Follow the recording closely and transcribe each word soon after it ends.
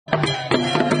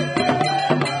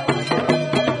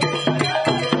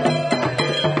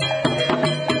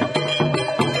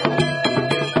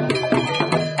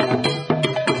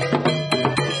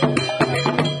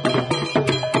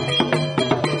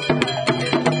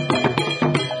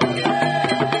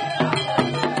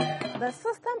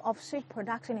Sheep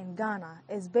production in Ghana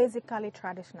is basically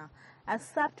traditional,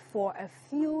 except for a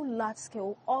few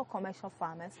large-scale or commercial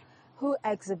farmers who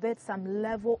exhibit some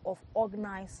level of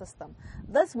organized system.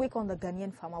 This week on The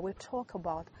Ghanaian Farmer, we talk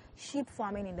about sheep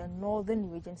farming in the northern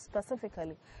region,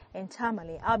 specifically in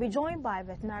Tamale. I'll be joined by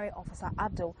Veterinary Officer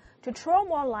Abdul to throw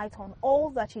more light on all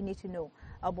that you need to know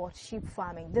about sheep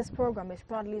farming. This program is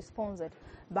proudly sponsored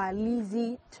by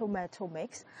Lizzie Tomato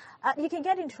Mix. You can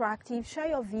get interactive, share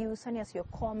your views, send us your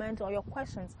comments or your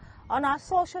questions on our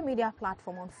social media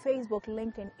platform on Facebook,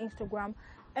 LinkedIn, Instagram,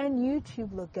 and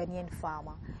YouTube, The Ghanaian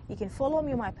Farmer. You can follow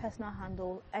me on my personal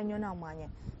handle, Enyona Manye.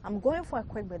 I'm going for a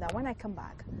quick break. When I come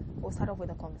back, we'll start off with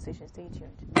the conversation. Stay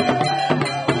tuned.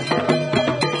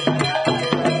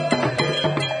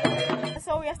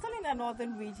 So we are still in the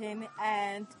northern region,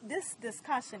 and this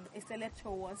discussion is tailored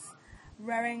towards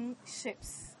rearing sheep.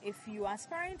 If you are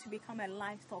aspiring to become a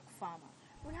livestock farmer,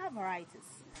 we have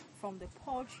varieties from the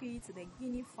poultry to the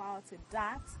guinea fowl to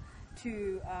ducks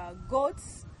to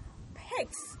goats,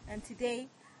 pigs, and today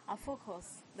our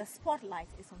focus, the spotlight,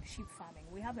 is on sheep farming.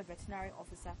 We have a veterinary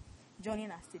officer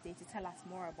joining us today to tell us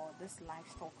more about this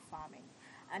livestock farming,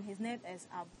 and his name is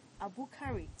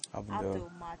Abukari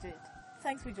Abdul Majid.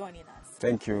 Thanks for joining us.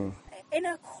 Thank you. In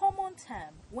a common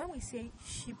term, when we say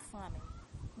sheep farming,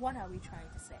 what are we trying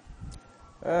to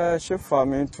say? Sheep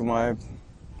farming, to my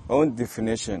own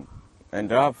definition, and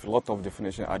there are a lot of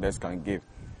definitions others can give,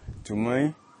 to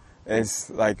me, is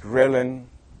like rearing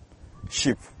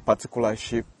sheep, particular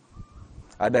sheep,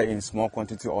 either in small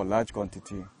quantity or large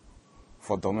quantity,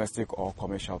 for domestic or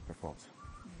commercial purpose.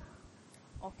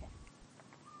 Okay.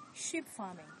 Sheep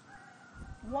farming.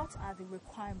 What are the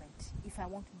requirements if I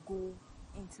want to go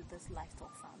into this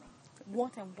livestock farming?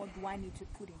 What and what do I need to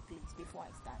put in place before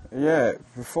I start? Yeah,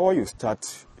 before you start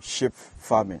sheep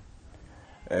farming,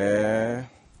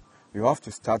 you have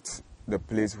to start the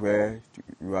place where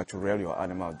you are to rear your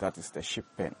animal. That is the sheep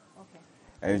pen. Okay.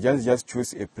 And you just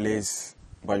choose a place,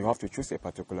 but you have to choose a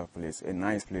particular place, a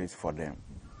nice place for them.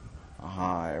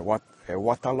 A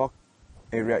waterlogged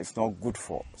area is not good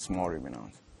for small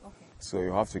ruminants. Okay. So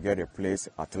you have to get a place,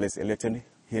 at least a little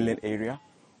hilly area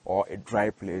or a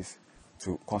dry place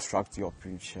to construct your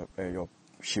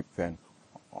sheep pen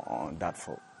on that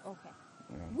fold. Okay.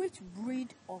 Yeah. Which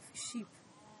breed of sheep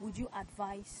would you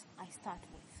advise I start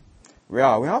with? We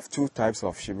have two types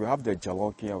of sheep. We have the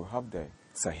Jalonki and we have the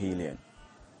Sahelian.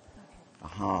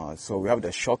 Okay. So we have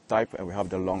the short type and we have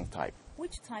the long type.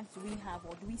 Which types do we have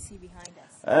or do we see behind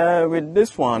us? With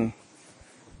this one,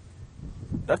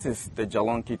 that is the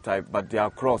Jalonki type, but they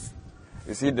are crossed.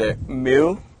 You see the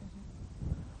male.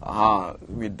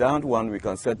 With that one, we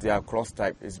can say they are cross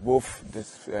type. It's both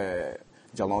this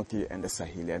Jalonki and the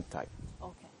Sahelian type.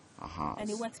 Okay. And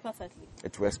it works perfectly?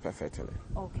 It works perfectly.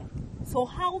 Okay. So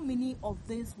how many of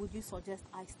these would you suggest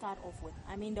I start off with?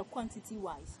 I mean, the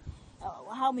quantity-wise.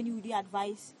 How many would you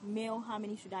advise? Male, how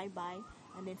many should I buy?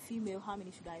 And then female, how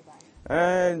many should I buy?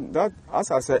 That, as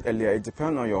I said earlier, it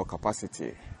depends on your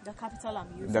capacity. The capital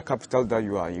I'm using? The capital that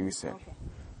you are using. Okay.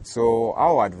 So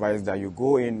I would advise that you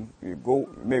go,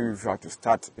 maybe if you have to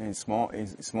start in small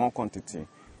quantity,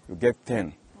 you get 10.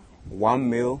 Okay. 1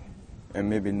 male and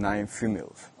maybe 9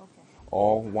 females. Okay.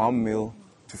 Or 1 male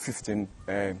to 15,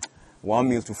 1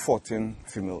 male to 14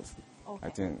 females. Okay. I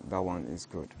think that one is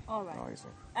good. All right.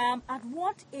 At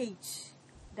what age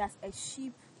does a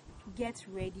sheep get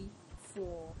ready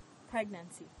for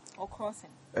pregnancy or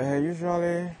crossing?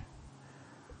 Usually,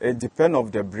 it depends on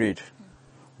the breed.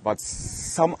 But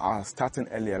some are starting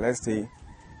earlier, let's say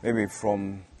maybe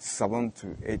from 7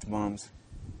 to 8 months.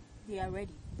 They are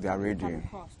ready. They are ready. They can be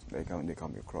crossed. They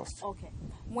can be crossed. Okay.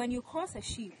 When you cross a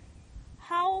sheep,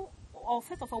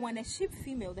 first of all, when a sheep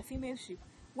female, the female sheep,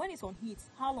 when it's on heat,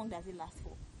 how long does it last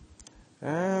for?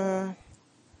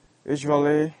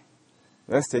 Usually,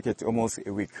 let's take it almost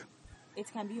a week. It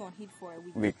can be on heat for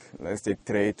a week. Let's take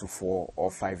 3 to 4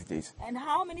 or 5 days. And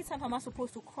how many times am I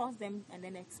supposed to cross them and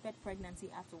then expect pregnancy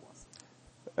afterwards?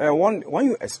 When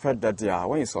you suspect that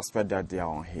they are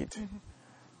on heat,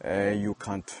 you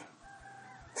can't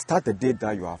start the day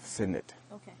that you have seen it.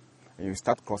 Okay. And you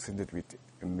start crossing it with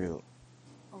a male.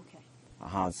 Okay.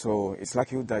 So it's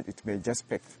likely that it may just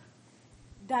peck.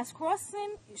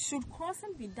 Should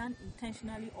crossing be done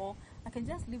intentionally, or I can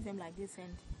just leave them like this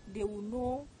and they will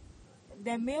know?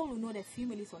 The male will know the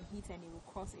female is on heat and they will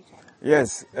cross each other.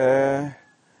 Yes.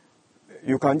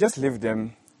 you can just leave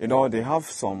them. You know, they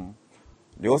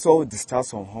also discharge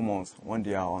some hormones when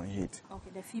they are on heat.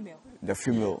 Okay, the female. The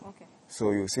female. Okay.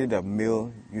 So you see the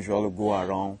male usually go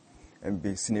around and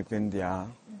be snipping their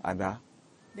other.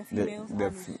 The female's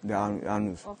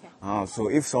anus. Okay. So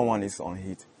if someone is on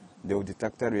heat, they will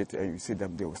detect it and you see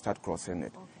them, they will start crossing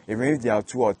it. Okay. Even if there are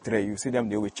 2 or 3, you see them,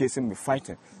 they will chasing, be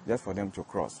fighting just for them to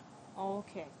cross.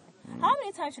 Okay. How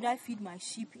many times should I feed my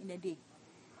sheep in a day?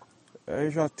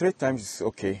 Usually 3 times is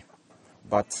okay,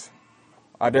 but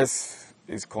others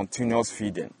is continuous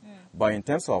feeding. But in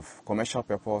terms of commercial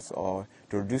purpose or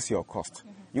to reduce your cost,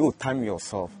 you will time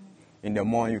yourself. In the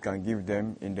morning, you can give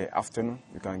them. In the afternoon,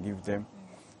 you can give them.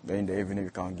 Then in the evening,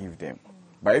 you can give them.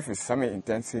 But if it's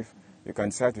semi-intensive, you can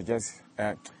decide to just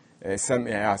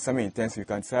semi-intensive. You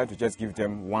can decide to just give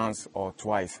them once or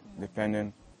twice,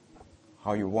 depending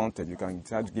how you want it. You can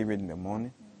decide to give it in the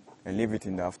morning and leave it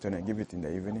in the afternoon and give it in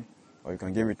the evening, or you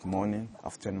can give it morning,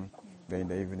 afternoon, then in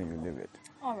the evening you leave it.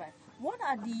 All right. What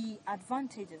are the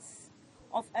advantages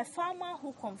of a farmer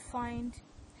who confined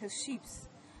his sheep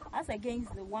as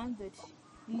against the one that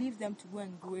leave them to go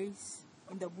and graze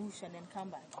in the bush and then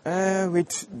come back?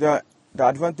 With the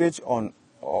advantage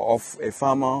of a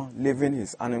farmer leaving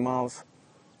his animals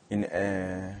in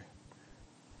a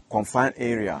confined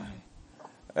area,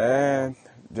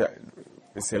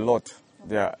 it's a lot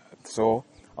there. So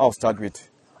I'll start with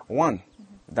one.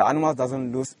 The animal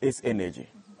doesn't lose its energy.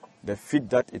 The feed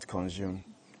that it consumes,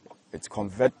 it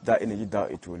converts that energy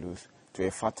that it will lose to a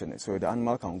fatness. So the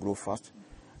animal can grow fast.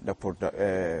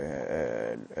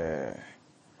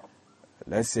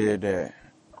 Let's say the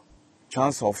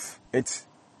chance of it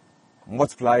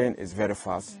multiplying is very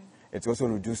fast. It also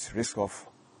reduces risk of,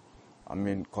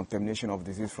 contamination of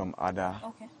disease from other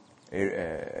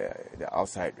the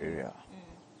outside area.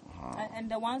 And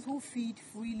the ones who feed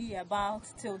freely about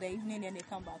till the evening and they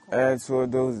come back home? So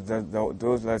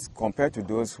those let's compare to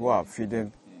those who are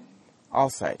feeding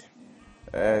outside.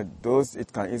 Those,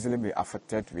 it can easily be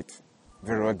affected with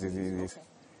various diseases.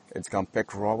 It can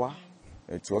peck rubber.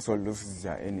 It also loses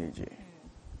their energy.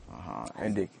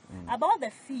 And about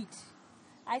the feed,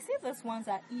 I see these ones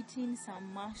are eating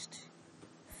some mashed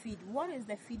feed. What is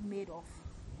the feed made of?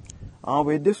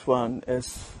 With this one,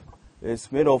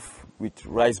 it's made of with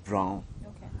rice bran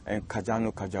and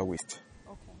kaja waste.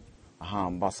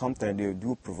 But sometimes they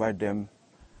do provide them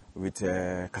with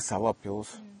cassava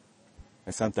peels,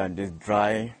 and sometimes they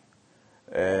dry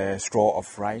straw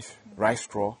of rice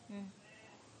straw.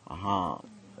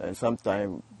 And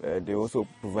sometimes they also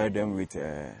provide them with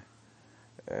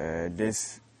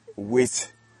this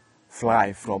waste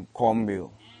fly from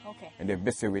cornmeal, and they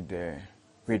mix it with the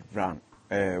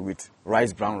with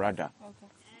rice bran rather.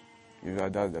 Usually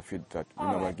that's the feed that we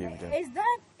never give them. Is there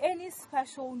any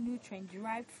special nutrient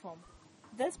derived from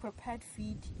this prepared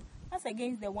feed as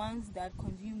against the ones that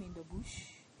consume in the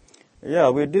bush? Yeah,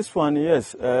 with this one,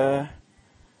 yes.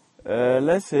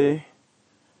 Let's say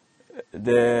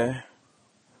the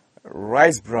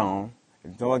rice bran,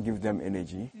 it never give them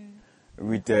energy.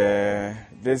 With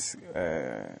this,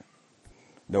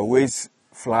 the waste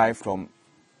fly from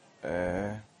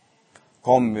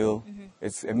cornmeal,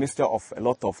 it's a mixture of a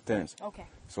lot of things.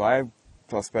 So I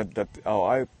suspect that,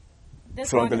 I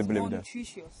strongly believe that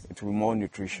it will be more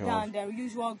nutritious than the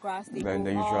usual grass.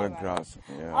 Grass.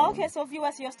 Yeah. Okay, so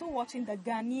viewers, you're still watching The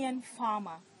Ghanaian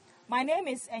Farmer. My name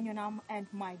is Enyonam and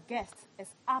my guest is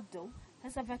Abdul.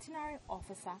 He's a veterinary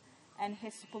officer and he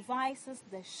supervises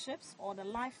the sheep or the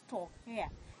livestock here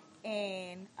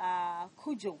in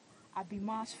Kujo,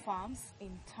 Abimash Farms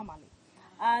in Tamale.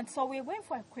 And so we're waiting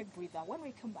for a quick breather. When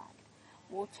we come back,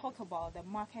 we'll talk about the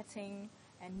marketing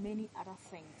and many other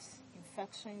things,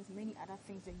 infections, many other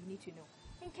things that you need to know.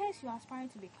 In case you are aspiring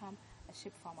to become a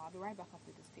sheep farmer, I'll be right back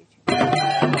after this station.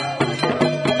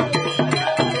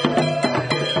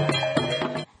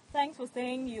 Thanks for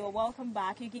staying. You're welcome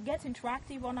back. You can get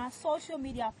interactive on our social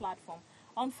media platform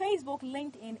on Facebook,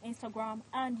 LinkedIn, Instagram,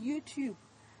 and YouTube.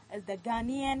 As The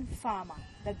Ghanaian Farmer.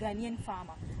 The Ghanaian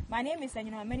Farmer. My name is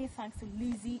Daniel. Many thanks to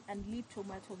Lizzie and Leap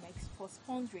Tomato Mix for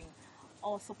sponsoring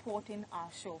or supporting our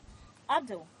show.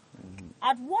 Abdul,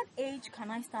 at what age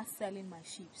can I start selling my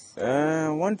sheep?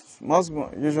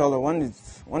 Usually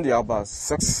when they are about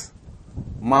 6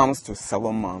 months to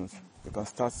 7 months, you can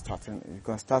start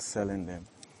selling them.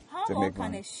 How long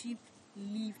can a sheep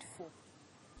live for?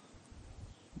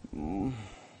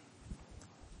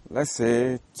 Let's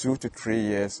say 2 to 3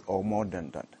 years or more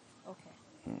than that. Okay.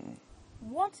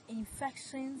 What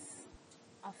infections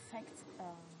affect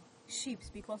sheep?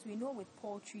 Because we know with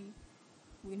poultry,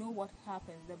 we know what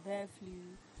happens, the bird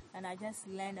flu, and I just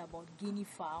learned about guinea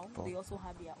fowl. They also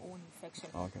have their own infection.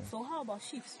 Okay. So how about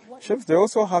sheep? Sheep, they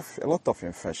also have a lot of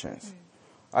infections.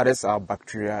 Others are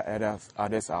bacteria,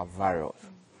 others are virus.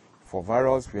 For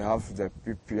virus, we have the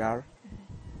PPR,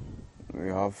 we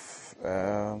have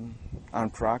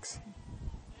anthrax,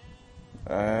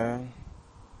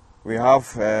 we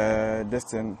have this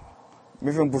thing,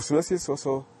 even brucellosis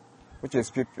also, which is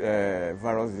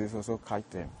virus disease, also catch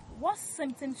them. What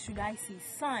symptoms should I see?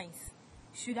 Signs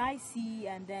should I see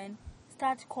and then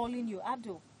start calling you?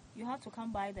 Abdul, you have to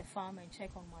come by the farm and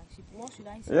check on my sheep. What should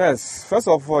I see? Yes, first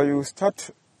of all, you start,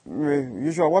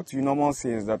 usually what you normally see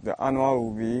is that the animal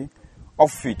will be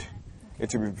off feed.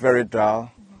 It will be very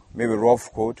dull, maybe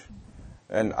rough coat,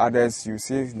 and others you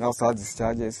see nasal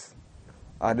discharges,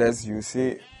 others you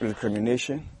see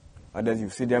recrimination, others you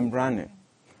see them running.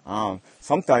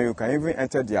 Sometimes you can even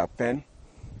enter their pen.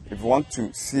 If you want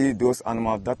to see those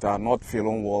animals that are not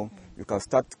feeling well, you can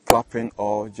start clapping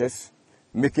or just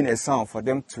making a sound for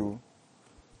them to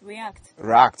react.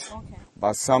 Okay.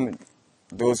 But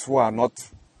those who are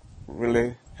not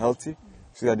really healthy,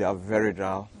 see that they are very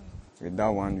dull. With that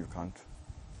one, you can't.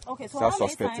 Okay, so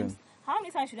start how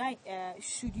many times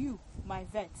should you, my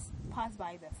vet, pass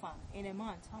by the farm in a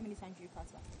month? How many times do you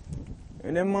pass by?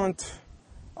 In a month,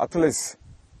 at least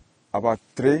about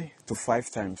 3 to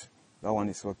 5 times. That one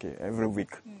is okay. Every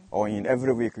week, or in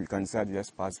every week, you can start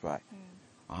just pass by.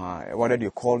 Whether they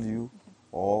call you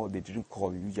or they didn't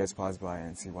call you, you just pass by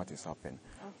and see what is happening.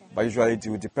 Okay. But usually it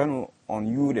will depend on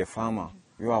you, the farmer.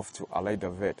 You have to alert the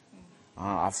vet.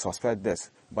 I suspect this.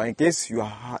 But in case you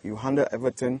handle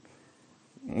everything,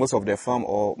 most of the farm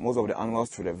or most of the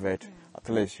animals to the vet, at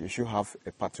least you should have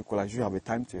a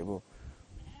timetable.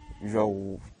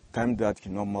 Usual time that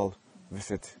you normal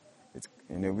visit.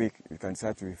 In a week, you can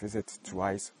start to visit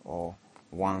twice or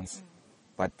once.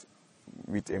 But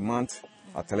with a month,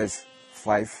 at least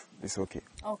 5 is okay.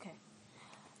 Okay.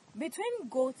 Between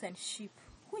goats and sheep,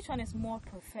 which one is more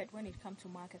preferred when it comes to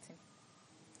marketing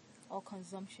or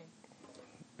consumption?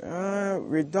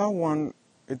 With that one,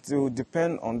 it will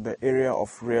depend on the area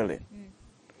of rearing.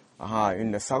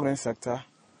 In the southern sector,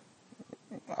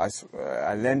 as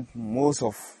I learned, most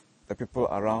of the people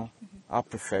around are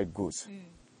prefer goats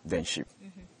than sheep.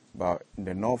 But in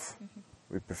the north,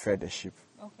 we prefer the sheep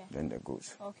than the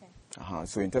goats. Okay.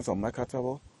 So in terms of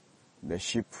marketable, the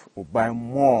sheep will buy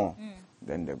more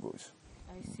than the goats.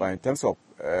 But in terms of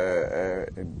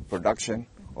production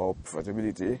or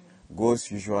profitability, goats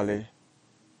usually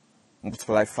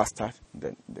multiply faster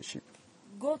than the sheep.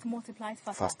 Goat multiplies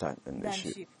faster than the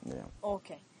sheep. Yeah.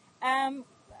 Okay.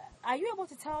 Are you able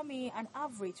to tell me an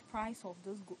average price of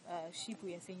those sheep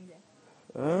we are seeing there?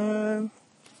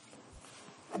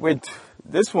 With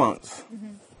these ones,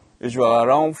 usually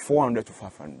around 400 to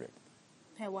 500.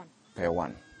 Per one? Per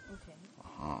one. Okay.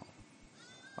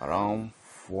 Around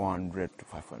 400 to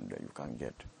 500 you can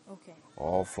get. Okay.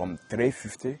 Or from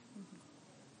 350,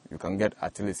 you can get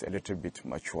at least a little bit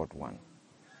matured one.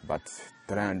 But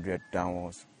 300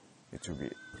 downwards, it will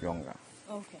be younger.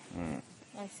 Okay.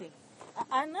 I see.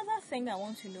 Another thing I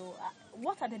want to know,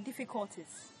 what are the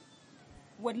difficulties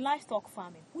with livestock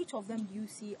farming? Which of them do you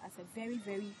see as a very,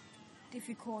 very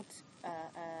difficult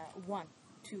one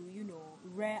to,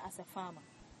 rear as a farmer?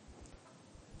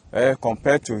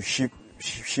 Compared to sheep,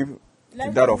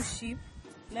 let's do sheep,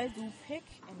 let's do pig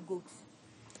and goats,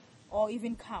 or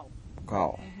even cow.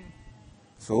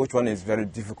 So which one is very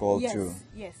difficult to?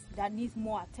 Yes, that needs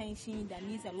more attention, that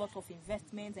needs a lot of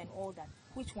investment and all that.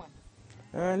 Which one?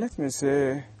 Let me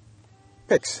say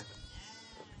pigs.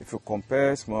 If you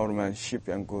compare small ruminant sheep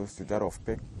and goats to that of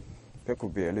pig, pig will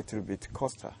be a little bit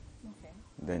coster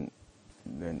than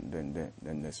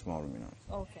the small ruminant.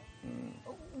 Okay.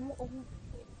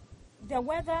 The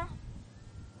weather,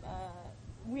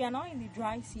 we are now in the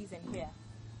dry season here,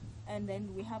 and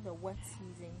then we have the wet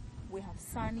season. We have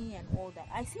sunny and all that.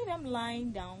 I see them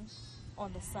lying down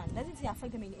on the sun. Doesn't it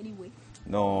affect them in any way?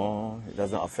 No, it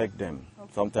doesn't affect them.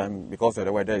 Okay. Sometimes because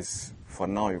the weather is, for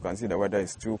now, you can see the weather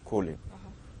is too cold.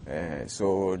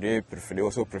 So they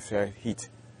also prefer heat.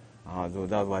 So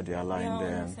that's why they are lying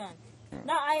there.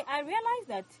 Now, I realize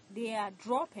that their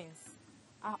droppings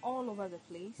are all over the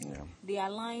place. Yeah. They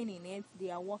are lying in it. They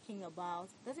are walking about.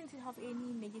 Doesn't it have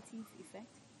any negative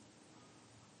effect?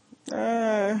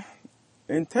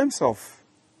 In terms of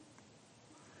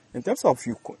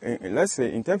you, let's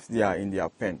say in terms they are in their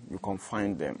pen, you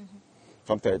confine them.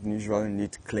 Sometimes usually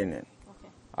need cleaning. Okay.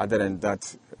 Other than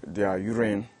that, their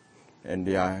urine and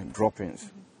their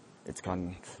droppings, it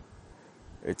can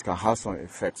have some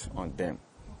effect on them.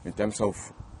 In terms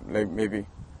of maybe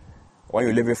when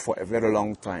you leave it for a very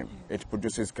long time, it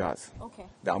produces gas,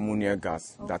 the ammonia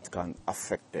gas that can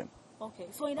affect them. Okay,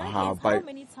 so in that case, how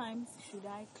many times should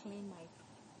I clean my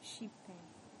sheep pen?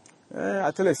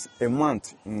 At least a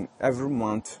month. In every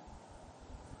month,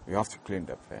 you have to clean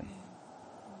the pen.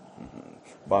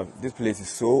 But this place is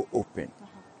so open.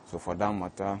 So for that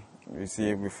matter, you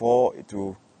see, before it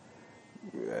will,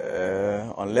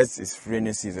 unless it's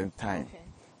rainy season time,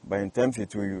 but in terms of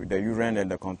the urine and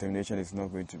the contamination is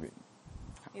not going to be.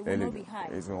 It will not be high.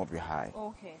 It will not be high.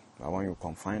 Okay. But when you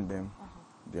confine them,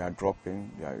 they are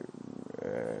dropping. They are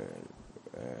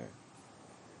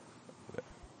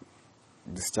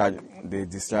discharge. They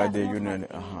discharge the urine.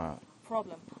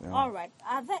 Problem. Yeah. All right.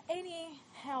 Are there any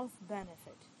health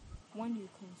benefit when you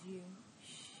consume,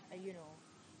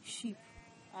 sheep?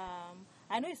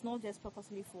 I know it's not just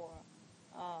purposely for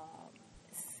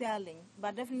selling,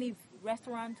 but definitely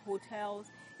restaurants, hotels,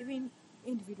 even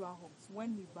individual homes.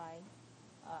 When we buy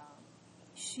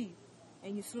sheep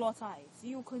and you slaughter it,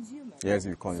 you consume it. Yes,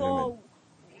 you consume it. So,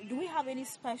 do we have any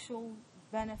special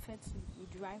benefits we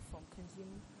derive from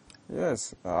consuming?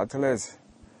 Yes, at least,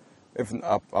 if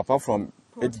apart from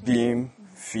protein. It being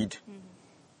feed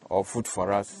or food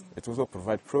for us, it also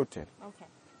provides protein. Okay.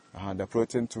 The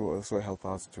protein too also help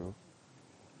us to,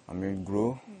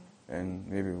 grow and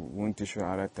maybe wound tissue and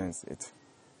other things. It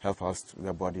helps us,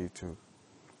 the body, to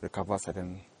recover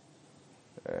certain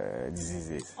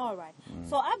diseases. All right.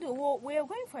 So, Abdul, we are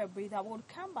going for a break. I will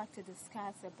come back to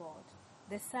discuss about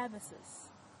the services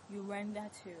you render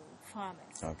to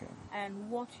farmers and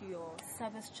what your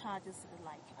service charges are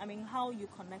like. How you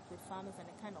connect with farmers and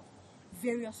the kind of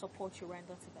various support you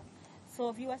render to them.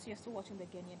 So, viewers, you're still watching the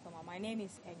Ghanaian Farmer. My name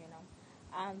is Enyonam,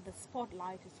 and the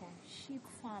spotlight is on sheep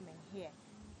farming here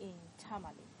in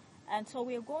Tamale. And so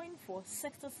we are going for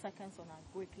 60 seconds on our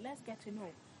break. Let's get to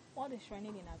know what is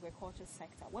trending in agriculture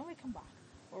sector. When we come back,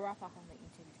 we'll wrap up on the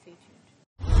interview. Stay tuned.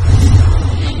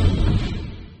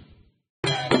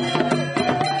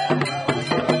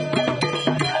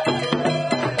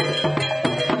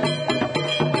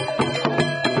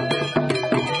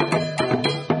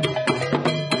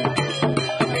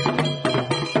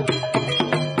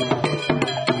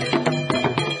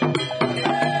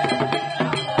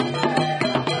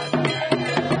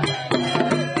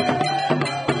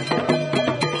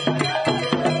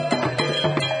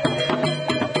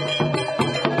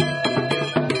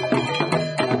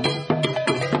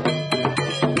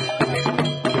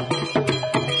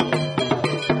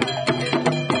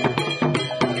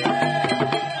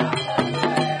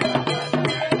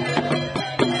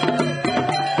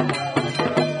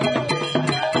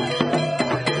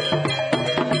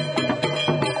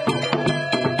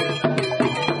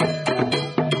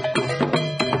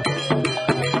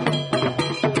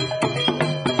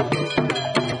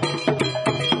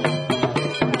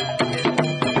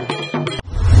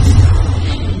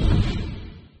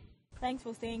 Thanks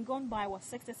for staying. Gone by was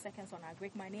 60 seconds on our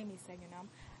break. My name is Enyonam.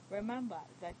 Remember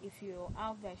that if you're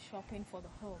out there shopping for the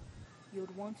home,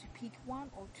 you'd want to pick 1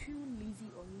 or 2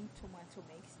 lazy or neat tomato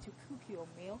mix to cook your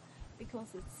meal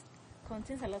because it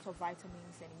contains a lot of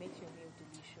vitamins and it makes your meal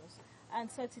delicious. And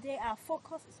so today our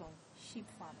focus is on sheep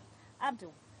farming.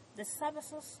 Abdul, the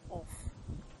services of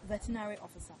veterinary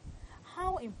officer.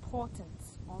 How important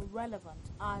or relevant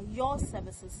are your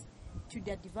services to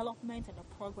the development and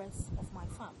the progress of my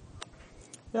farm?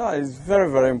 Yeah, it's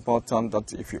very, very important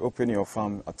that if you open your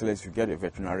farm, at least you get a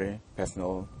veterinary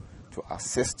personnel to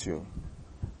assist you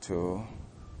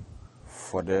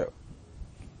for the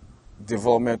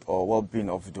development or well-being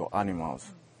of your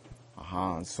animals.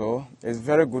 So it's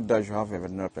very good that you have a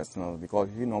veterinary personnel because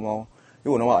he will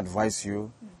now advise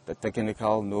you the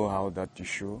technical know-how that you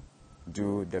should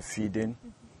do the feeding,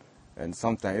 and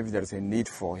sometimes if there is a need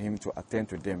for him to attend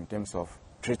to them in terms of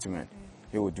treatment,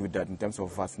 he will do that. In terms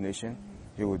of vaccination,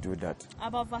 he will do that.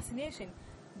 About vaccination,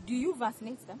 do you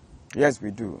vaccinate them? Yes,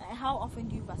 we do. How often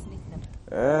do you vaccinate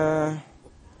them?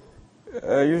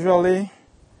 Usually,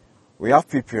 we have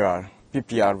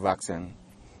PPR vaccine.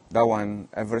 That one,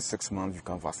 every 6 months you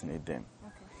can vaccinate them.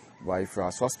 But if you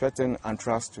are suspecting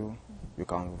anthrax too, you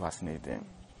can vaccinate them.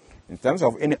 In terms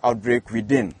of any outbreak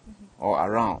within or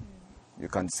around, you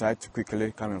can decide to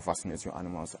quickly come and vaccinate your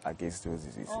animals against those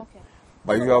diseases.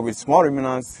 But if you are with small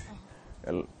ruminants,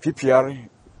 PPR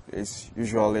is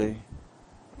usually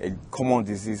a common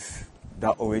disease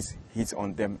that always hits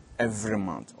on them every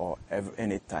month or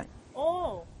any time.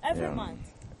 Oh, every month?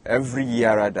 Every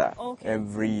year rather.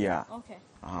 Every year.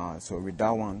 So with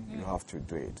that one, you have to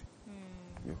do it.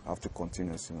 You have to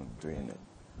continuously doing it.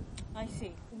 I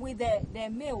see. With the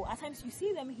male, at times you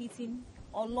see them hitting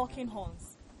or locking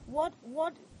horns. What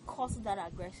causes that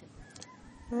aggression?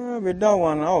 With that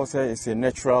one, I would say it's a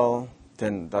natural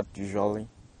thing that usually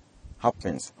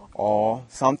happens. Okay. Or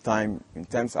sometimes, in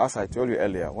terms, as I told you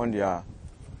earlier, when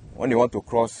they want to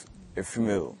cross a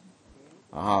female,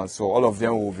 so all of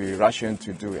them will be rushing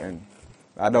to do, and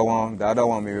the other one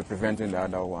may be preventing the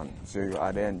other one. So you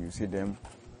are there and you see them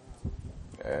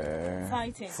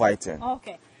fighting.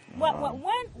 Okay. Well,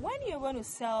 when you're going to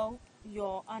sell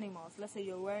your animals, let's say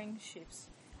you're wearing sheep,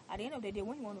 at the end of the day,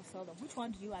 when you want to sell them, which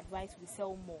one do you advise we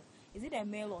sell more? Is it the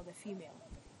male or the female?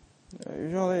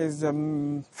 Usually it's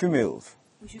the females.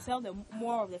 We should sell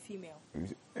more of the female.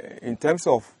 In terms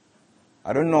of,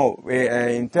 I don't know,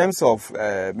 in terms of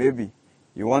maybe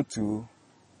you want to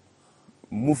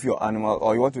move your animal,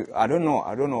 or you want to, I don't know.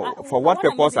 For what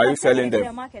purpose are you selling them?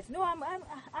 The market. No, I'm.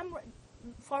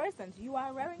 For instance, you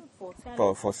are rearing for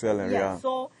selling. For selling, yeah.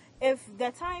 So if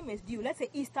the time is due, let's say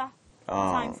Easter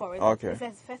time for it, okay. It's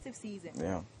a festive season.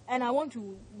 Yeah. And I want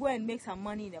to go and make some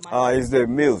money in the market. It's the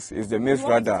males. It's the males you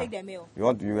rather. Want to take the male. You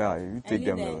want to, you take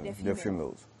the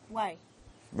females. Why?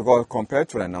 Because compared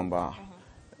to the number,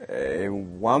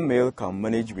 one male can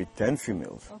manage with 10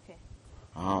 females. Okay.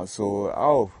 So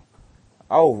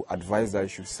I'll advise that you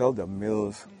should sell the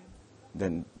males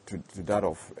than to that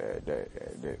of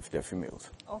the females.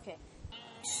 Okay.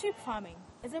 Sheep farming,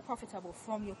 is it profitable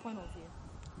from your point of view?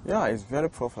 Yeah, it's very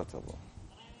profitable.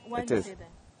 Why do you say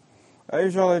that?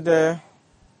 Usually the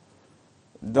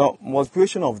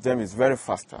multiplication of them is very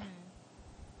faster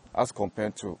as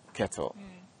compared to cattle.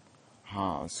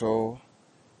 So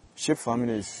sheep farming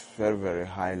is very, very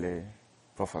highly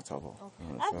profitable. Okay.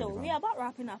 After we are about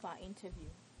wrapping up our interview,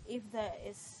 if there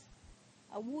is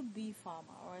a would-be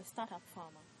farmer or a startup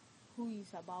farmer who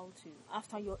is about to,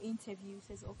 after your interview,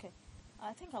 says, okay,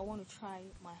 I think I want to try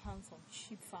my hands on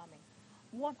sheep farming,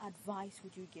 what advice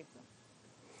would you give them?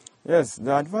 Yes,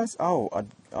 the advice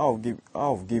I'll give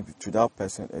to that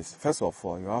person is, first of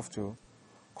all, you have to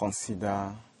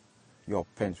consider your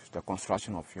pen, the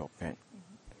construction of your pen.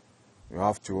 You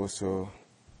have to also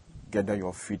gather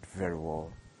your feed very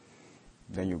well.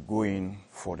 Then you go in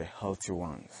for the healthy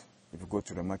ones. If you go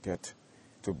to the market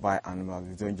to buy animals,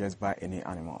 you don't just buy any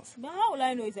animals. But how will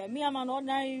I know? Is that me? I'm an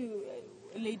ordinary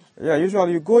lady. Yeah,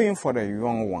 usually you go in for the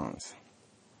young ones.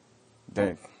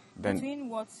 Then between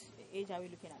what age are we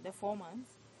looking at? The 4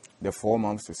 months? The 4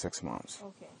 months to 6 months.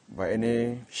 Okay. But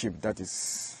any sheep that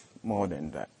is more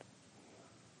than that,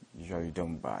 usually you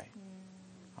don't buy.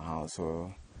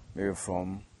 So maybe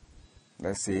from,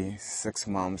 let's say, 6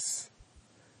 months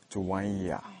to 1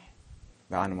 year,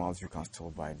 the animals you can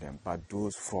still buy them. But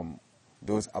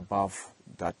those above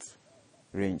that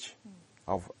range,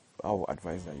 I would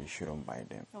advise that you shouldn't buy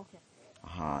them. Okay.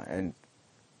 And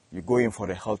you go in for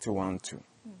the healthy one too.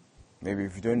 Maybe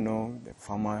if you don't know the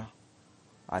farmer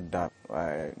at the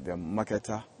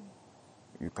marketer,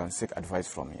 you can seek advice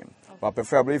from him. Okay. But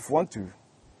preferably, if you want to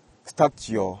start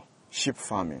your sheep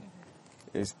farming,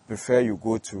 it's prefer you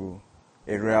go to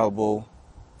a reliable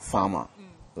farmer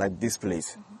like this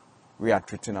place. We are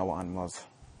treating our animals,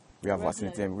 we are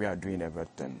vaccinating them, we are doing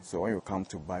everything. So when you come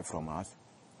to buy from us,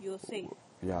 you're safe.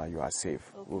 Yeah, you are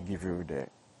safe. Okay. We'll give you the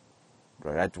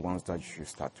right ones that you should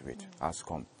start with as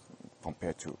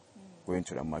compared to going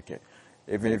to the market.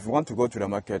 Even if you want to go to the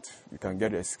market, you can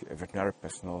get a veterinary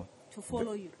personnel to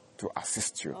follow you, to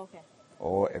assist you, okay,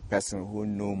 or a person who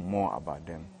know more about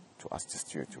them to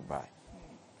assist you to buy.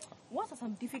 What are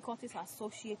some difficulties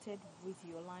associated with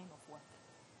your line of work?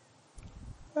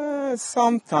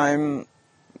 Sometimes,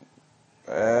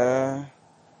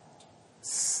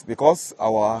 because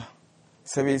our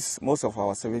service, most of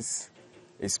our service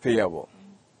is payable.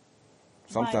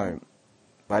 Sometimes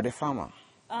by the farmer.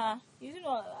 Are you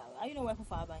not working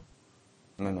for Aban?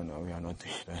 No, we are not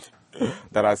doing that.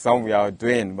 There are some we are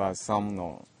doing, but some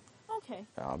no. Okay.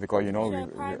 Because you know, you're a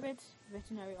private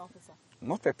veterinary officer.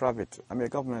 Not a private. I'm a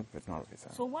government veterinary officer.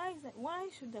 So why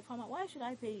should the farmer? Why should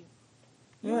I pay you?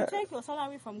 You take your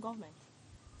salary from government.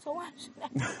 So why should I?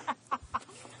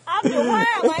 Why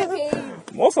am I paying you?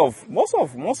 Most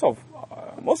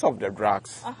of the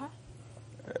drugs,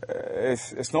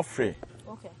 it's not free.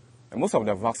 Okay. And most of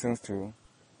the vaccines too,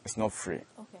 it's not free.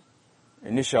 Okay.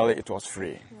 Initially, it was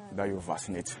free that you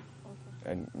vaccinate,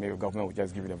 okay, and maybe government will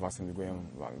just give you the vaccine to go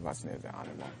and vaccinate the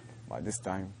animal. But this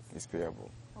time, it's payable.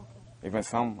 Okay. Even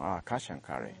some are cash and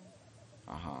carry.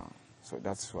 So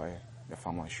that's why the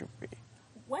farmer should pay.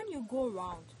 When you go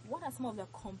around, what are some of the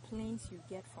complaints you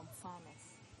get from farmers?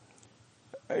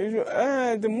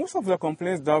 Most of the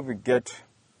complaints that we get,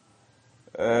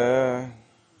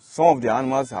 some of the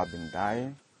animals have been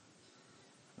dying,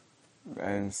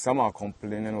 and some are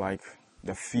complaining like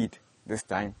the feed this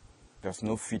time. There's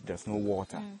no feed, there's no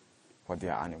water for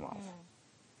their animals.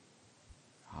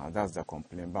 That's the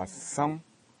complaint. But some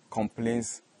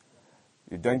complaints,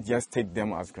 you don't just take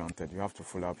them as granted. You have to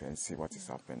follow up and see what is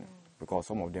happening. Because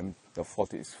some of them, the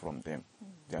fault is from them.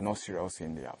 They are not serious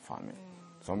in their farming.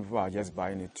 Some people are just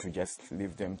buying it to just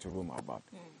leave them to roam about,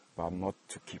 but not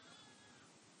to keep.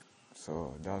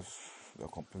 So that's the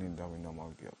complaint that we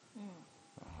normally get.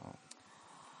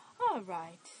 All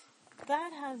right.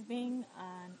 That has been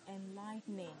an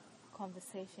enlightening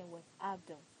conversation with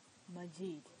Abdul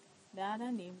Majid. The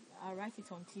other name, I'll write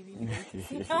it on TV.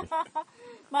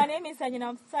 My name is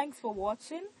Anjana. Thanks for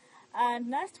watching. And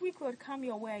next week we'll come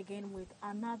your way again with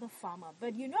another farmer.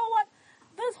 But you know what?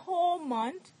 This whole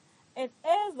month, it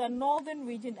is the Northern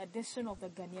Region edition of the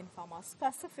Ghanaian Farmer,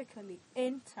 specifically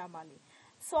in Tamale.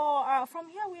 So from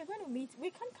here we are going to meet.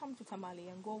 We can't come to Tamale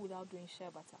and go without doing shea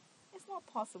butter. It's not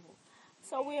possible.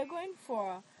 So we are going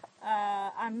for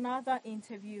another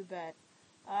interview, but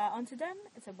until then,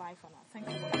 it's a bye for now. Thank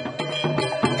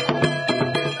you.